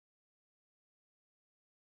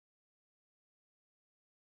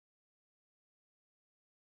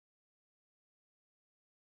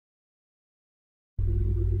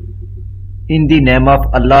In the name of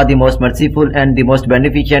Allah, the most merciful and the most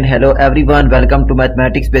beneficent. Hello everyone, welcome to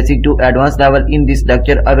Mathematics Basic to Advanced Level. In this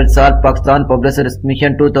lecture, I will solve Pakistan Public Service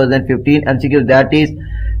Commission 2015 MCQ, that is,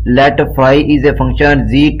 let phi is a function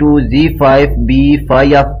z to z5 b phi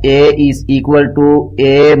of a is equal to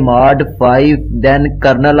a mod 5, then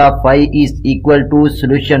kernel of phi is equal to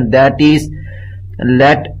solution, that is,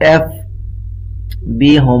 let f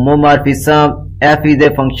be homomorphism. F is a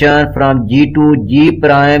function from G to G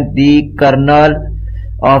prime. The kernel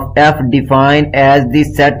of F defined as the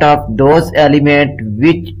set of those elements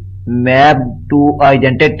which map to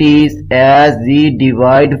identities as Z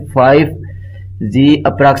divide 5 Z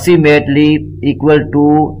approximately equal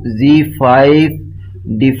to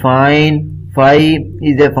Z5. Define phi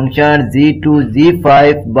is a function Z to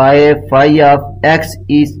Z5 by phi of X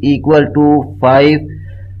is equal to 5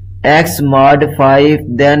 X mod 5,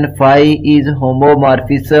 then phi is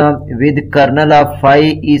homomorphism with kernel of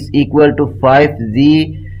phi is equal to 5,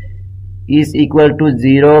 z is equal to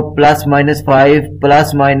 0, plus minus 5,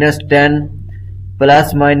 plus minus 10,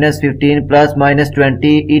 plus minus 15, plus minus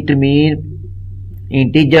 20. It means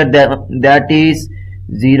integer that is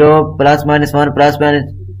 0, plus minus 1, plus minus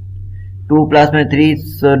 2, plus minus 3.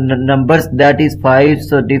 So numbers that is 5.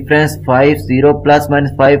 So difference 5, 0, plus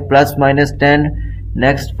minus 5, plus minus 10.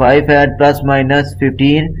 Next 5 add plus minus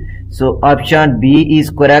 15. So option B is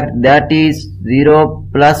correct, that is 0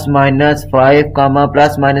 plus minus 5 comma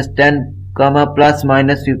plus minus 10 comma plus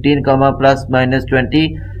minus 15 comma plus minus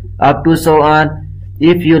 20 up to so on.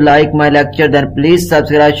 If you like my lecture, then please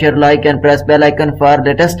subscribe, share, like and press bell icon for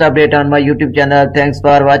latest update on my YouTube channel. Thanks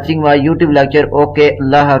for watching my YouTube lecture. Okay,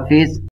 Allah Hafiz.